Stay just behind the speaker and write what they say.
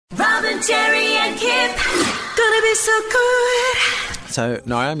Robin, Jerry and Kip. Gonna be so good. So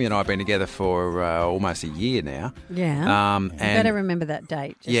Naomi and I have been together for almost a year now. Yeah. And you better remember that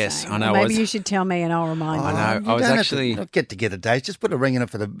date. Yes, saying. I know. Maybe you should tell me and I'll remind you. I know. I was actually not get together dates. Just put a ring in it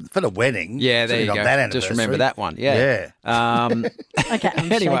for the wedding. Yeah, there you go. That Just remember that one. Yeah. Okay,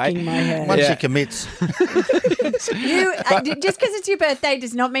 I'm Anyway. shaking my head. Once she commits. Just because it's your birthday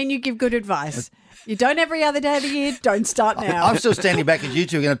does not mean you give good advice. You don't every other day of the year. Don't start now. I'm still standing back as you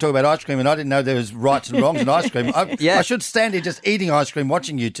two are going to talk about ice cream, and I didn't know there was rights and wrongs in ice cream. I should stand here just eating ice cream,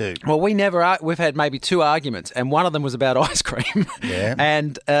 watching you two. Well, we've had maybe 2 arguments, and one of them was about ice cream. Yeah.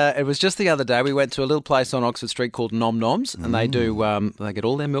 And it was just the other day. We went to a little place on Oxford Street called Nom Noms, and they do they get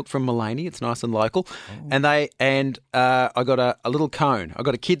all their milk from Mullaney. It's nice and local. And I got a little cone. I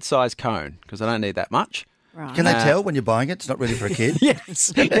got a kid-sized cone because I don't need that much. Right. Can they tell when you're buying it? It's not ready for a kid?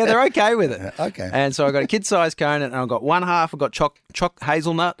 Yes. Yeah, they're okay with it. Okay. And so I got a kid-sized cone, and I got one half, I got choc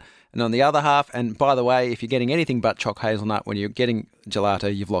hazelnut, and on the other half, and by the way, if you're getting anything but choc hazelnut when you're getting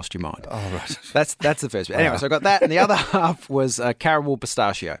gelato, you've lost your mind. Oh, right. That's the first bit. Anyway, so I got that, and the other half was caramel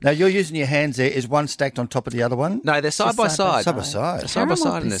pistachio. Now, you're using your hands there. Is one stacked on top of the other one? No, they're side by side. Side by side. Side by Caramel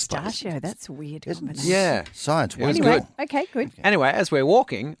side in this place. pistachio, that's a weird combination. Yeah. Science. It was Well, good. Okay, good. Anyway, as we're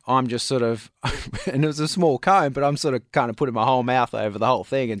walking, I'm just sort of, and it was a small cone, but I'm sort of kind of putting my whole mouth over the whole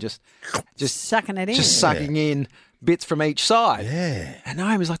thing and just Sucking it in. just sucking in bits from each side. Yeah. And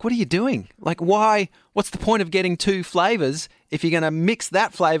Naomi's like, what are you doing? Like, why? What's the point of getting 2 flavours if you're going to mix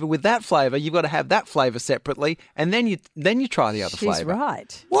that flavour with that flavour? You've got to have that flavour separately, and then you try the other She's flavour.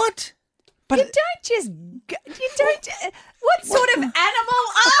 right. What? But you don't. What sort of animal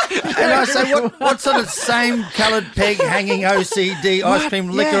are you? And I say, what sort of same coloured peg hanging OCD ice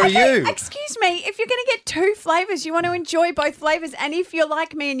cream liquor are you? Excuse me, if you're going to get 2 flavours, you want to enjoy both flavours. And if you're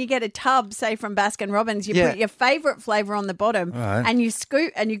like me and you get a tub, say from Baskin Robbins, you put your favourite flavour on the bottom and you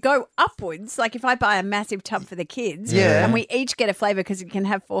scoop and you go upwards. Like if I buy a massive tub for the kids and we each get a flavour because you can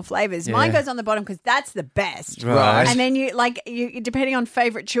have 4 flavours, mine goes on the bottom because that's the best. Right. And then you depending on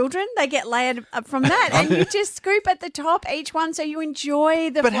favourite children, they get layered up from that. And you just scoop at the top each one so you enjoy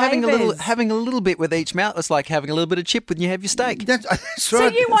the But flavours. having a little bit with each mouth, it's like having a little bit of chip when you have your steak. That's So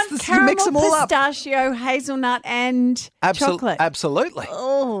right. you want You caramel, mix them all up. pistachio, hazelnut, and chocolate? Absolutely.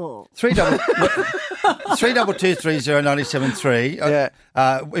 Oh, 322-30973. Yeah.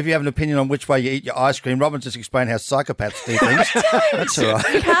 If you have an opinion on which way you eat your ice cream, Robin just explained how psychopaths do things. That's all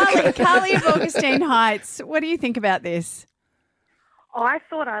right. Carly of Augustine Heights, what do you think about this? I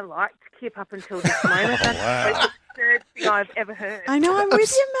thought I liked Kip up until this moment. That's the most absurd thing I've ever heard. I know, I'm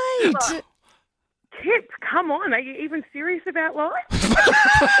with you, mate. Kip, come on. Are you even serious about life?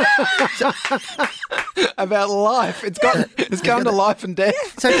 About life. It's gone to life and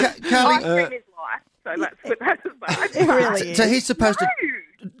death. So, Carly, Ice cream is life, so let's put that aside. It really so is. he's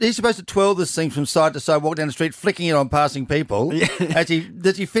supposed to twirl this thing from side to side, walk down the street, flicking it on passing people. Does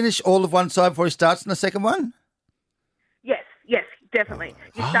he finish all of one side before he starts on the second one? Yes, definitely.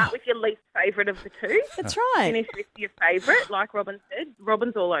 You start with your least favourite of the 2. That's right. Finish with your favourite, like Robin said.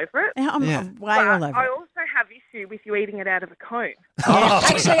 Robin's all over it. I'm way all over I it. also have issue with you eating it out of a cone.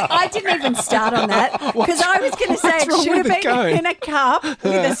 Actually, I didn't even start on that because I was going to say what's it wrong should have with the been cone? in a cup with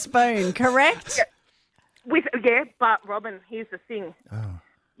a spoon, correct? But Robin, here's the thing.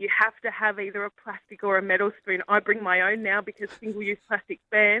 You have to have either a plastic or a metal spoon. I bring my own now because single-use plastic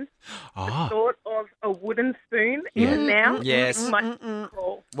bans. The thought of a wooden spoon is now Yes. my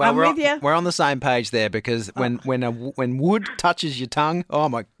call. Well, I'm with you. We're on the same page there because when wood touches your tongue, oh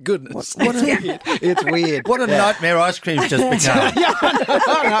my goodness, it's weird. What a nightmare ice cream's just become.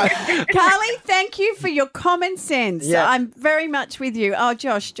 Carly, thank you for your common sense. Yeah. I'm very much with you. Oh,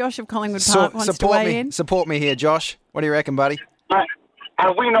 Josh of Collingwood Park wants to weigh in. Support me here, Josh. What do you reckon, buddy? Mate,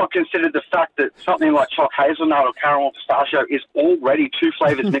 have we not considered the fact that something like choc hazelnut or caramel pistachio is already 2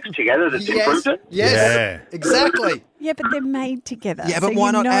 flavours mixed together that's improved it? Yes, Yeah. exactly. Yeah, but they're made together. Yeah, but so why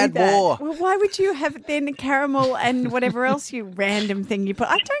you not know add that. more? Well, why would you have then caramel and whatever else you random thing you put?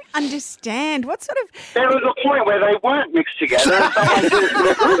 I don't understand. What sort of... There was a point where they weren't mixed together and someone did it to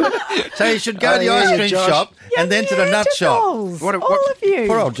improve it. So you should go to the yeah, ice yeah, cream Josh. shop and then to the nut shop. Neanderthals, What- all of you.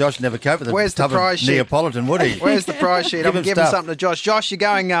 Poor old Josh never coped with a Where's the tub of prize sheet? Neapolitan, would he? Where's the prize sheet? Give I'm him giving stuff. something to Josh. Josh, you're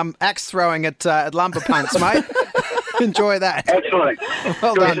going axe throwing at lumber punts, mate. Enjoy that. Excellent.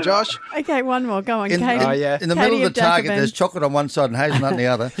 Well done, Josh. Okay, one more. Go on, In, Katie. in the Katie middle of the target, Jacobin. there's chocolate on one side and hazelnut on the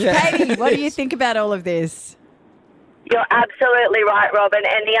other. Katie, what do you think about all of this? You're absolutely right, Robin,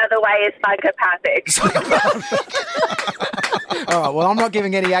 and the other way is psychopathic. All right, well, I'm not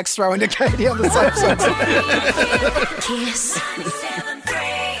giving any axe throwing to Katie on the safe side. Kiss.